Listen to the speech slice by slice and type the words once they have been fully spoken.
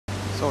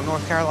So,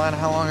 North Carolina,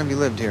 how long have you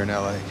lived here in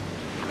L.A.?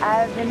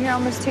 I've been here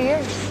almost 2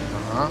 years.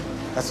 Uh-huh.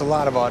 That's a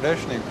lot of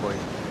auditioning for you.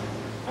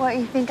 What,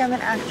 you think I'm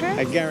an actress?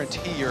 I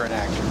guarantee you're an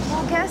actress.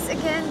 Well, guess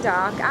again,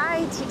 Doc.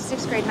 I teach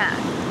 6th grade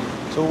math.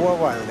 So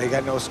why? They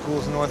got no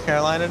schools in North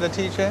Carolina to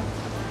teach it?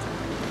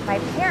 My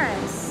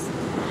parents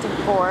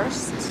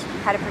divorced.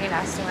 Had a pretty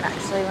nasty one,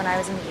 actually, when I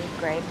was in the 8th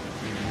grade.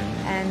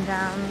 And,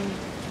 I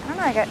don't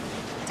know, I got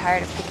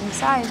tired of picking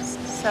sides.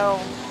 So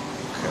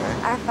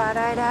I thought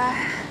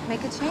I'd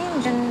make a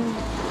change and,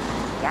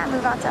 yeah,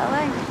 move out to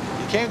L.A.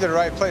 You came to the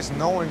right place.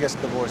 No one gets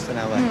divorced in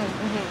L.A.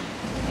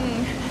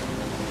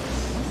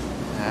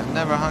 I've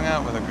never hung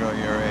out with a girl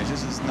your age.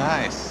 This is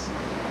nice.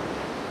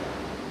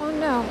 Oh,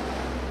 no.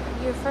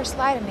 You first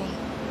lie to me.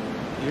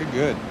 You're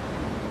good.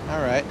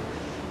 All right.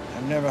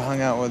 I've never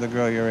hung out with a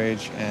girl your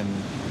age and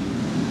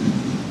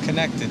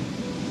connected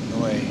the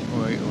way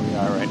we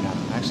are right now.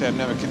 Actually, I've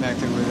never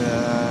connected with,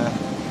 I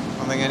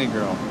don't think any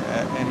girl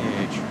at any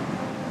age.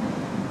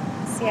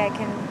 See, I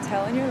can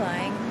tell when you're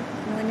lying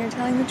and when you're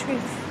telling the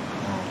truth.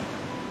 Oh.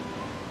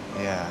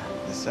 Yeah,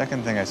 the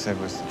second thing I said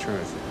was the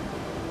truth.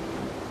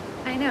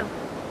 I know.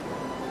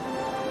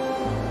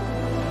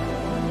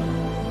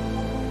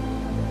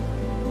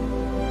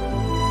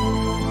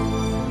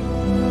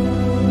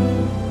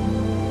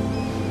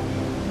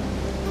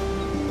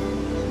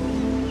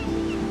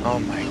 Oh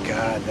my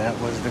God, that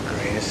was the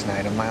greatest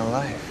night of my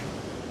life.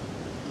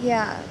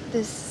 Yeah,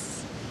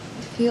 this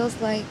feels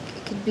like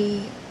it could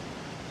be,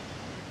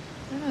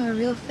 I don't know, a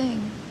real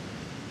thing.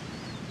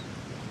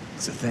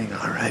 It's a thing,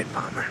 all right,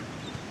 Palmer.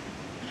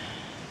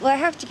 Well, I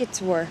have to get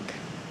to work,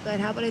 but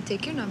how about I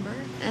take your number,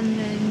 and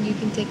then you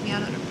can take me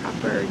out on a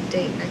proper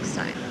date next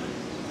time.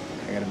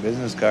 I got a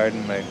business card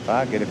in my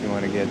pocket if you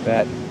want to get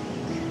that.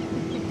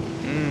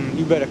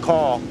 You better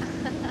call.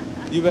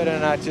 You better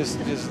not just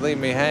leave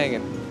me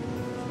hanging.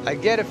 I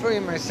get it for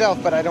you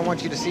myself, but I don't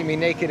want you to see me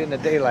naked in the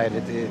daylight.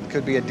 It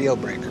could be a deal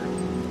breaker.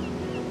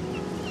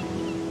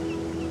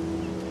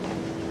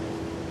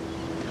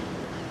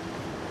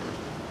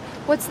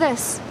 What's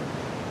this?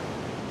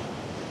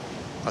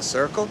 A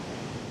circle?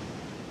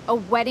 A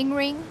wedding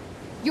ring?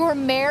 You're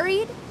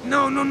married?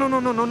 No, I'm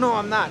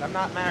not. I'm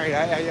not married.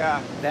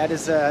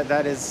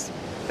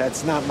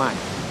 That's not mine.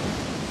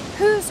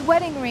 Whose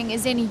wedding ring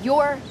is in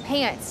your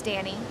pants,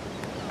 Danny?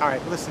 All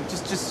right, listen,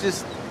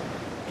 just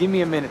give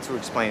me a minute to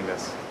explain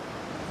this.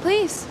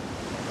 Please.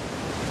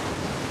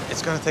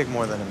 It's gonna take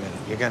more than a minute.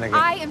 You're gonna get...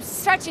 I am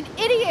such an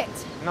idiot.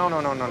 No.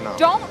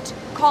 Don't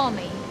call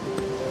me.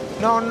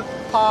 No,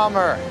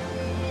 Palmer.